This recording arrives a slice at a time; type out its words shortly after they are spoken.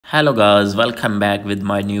Hello guys, welcome back with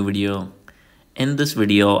my new video. In this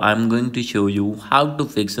video, I'm going to show you how to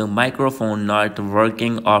fix a microphone not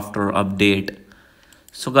working after update.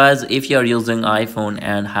 So guys, if you are using iPhone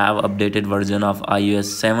and have updated version of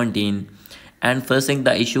iOS 17 and facing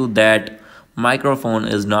the issue that microphone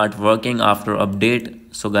is not working after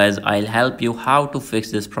update, so guys, I'll help you how to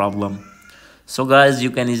fix this problem. So guys,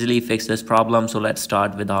 you can easily fix this problem, so let's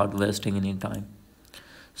start without wasting any time.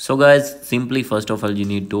 So guys, simply first of all you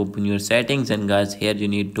need to open your settings, and guys here you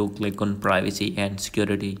need to click on privacy and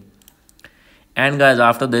security. And guys,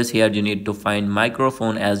 after this here you need to find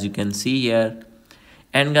microphone, as you can see here.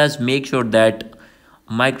 And guys, make sure that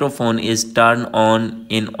microphone is turned on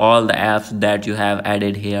in all the apps that you have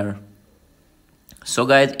added here. So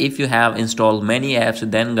guys, if you have installed many apps,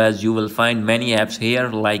 then guys you will find many apps here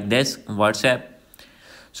like this WhatsApp.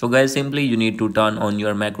 So guys, simply you need to turn on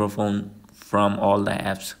your microphone from all the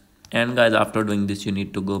apps. And guys, after doing this you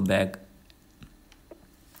need to go back.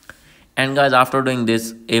 And guys, after doing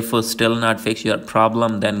this, if still not fix your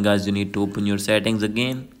problem, then guys you need to open your settings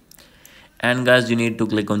again. And guys, you need to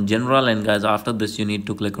click on general, and guys after this you need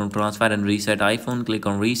to click on transfer and reset iPhone. Click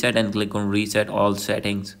on reset and click on reset all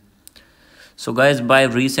settings. So guys, by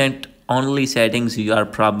reset only settings your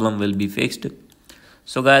problem will be fixed.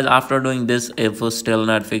 So guys, after doing this, if still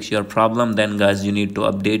not fix your problem, then guys you need to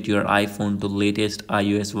update your iPhone to latest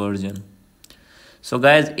iOS version. So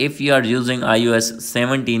guys, if you are using iOS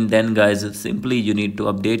 17, then guys simply you need to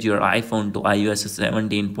update your iPhone to iOS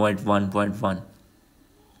 17.1.1.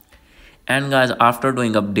 And guys, after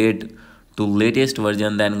doing update to latest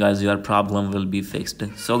version, then guys your problem will be fixed.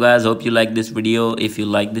 So guys, hope you like this video. If you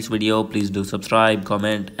like this video, please do subscribe,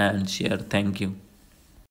 comment and share. Thank you.